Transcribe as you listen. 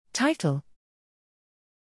Title: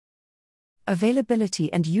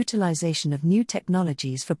 Availability and utilization of new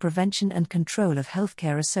technologies for prevention and control of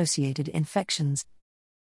healthcare-associated infections.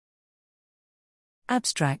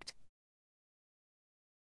 Abstract.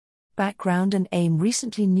 Background and aim: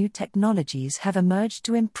 recently new technologies have emerged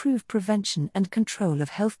to improve prevention and control of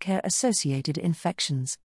healthcare-associated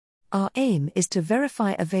infections. Our aim is to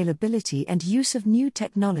verify availability and use of new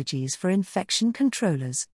technologies for infection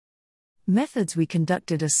controllers. Methods: we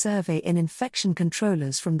conducted a survey in infection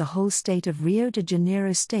controllers from the whole state of Rio de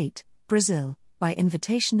Janeiro State, Brazil, by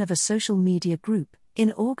invitation of a social media group,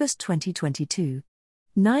 in August 2022.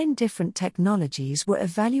 9 different technologies were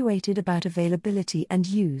evaluated about availability and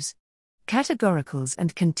use. Categoricals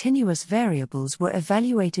and continuous variables were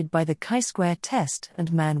evaluated by the chi-square test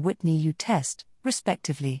and Mann-Whitney U test,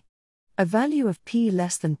 respectively. A value of p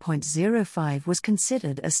less than 0.05 was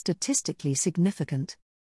considered as statistically significant.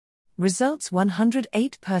 Results: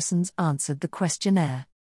 108 persons answered the questionnaire.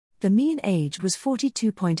 The mean age was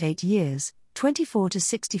 42.8 years, 24 to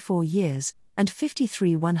 64 years, and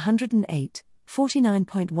 53. 108,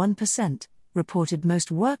 49.1%, reported most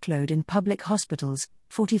workload in public hospitals,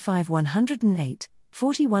 45. 108,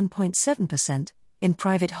 41.7%, in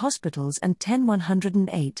private hospitals, and 10.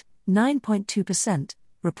 108, 9.2%,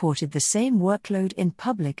 reported the same workload in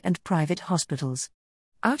public and private hospitals.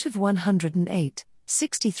 Out of 108,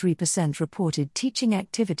 63% reported teaching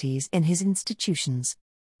activities in his institutions.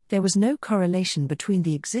 There was no correlation between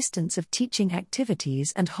the existence of teaching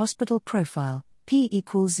activities and hospital profile, p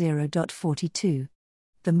equals 0.42.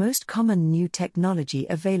 The most common new technology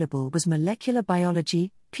available was molecular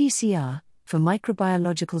biology, PCR, for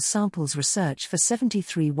microbiological samples research for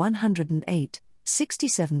 73. 108,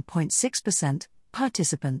 67.6%,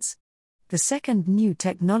 participants. The second new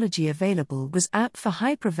technology available was app for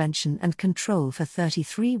high prevention and control for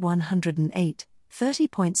 33. 108,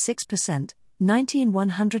 30.6%, 19.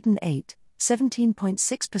 108,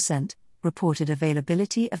 17.6%, reported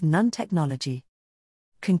availability of none technology.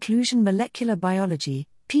 Conclusion: molecular biology,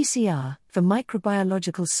 PCR, for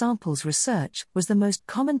microbiological samples research was the most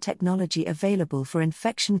common technology available for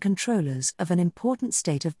infection controllers of an important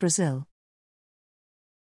state of Brazil.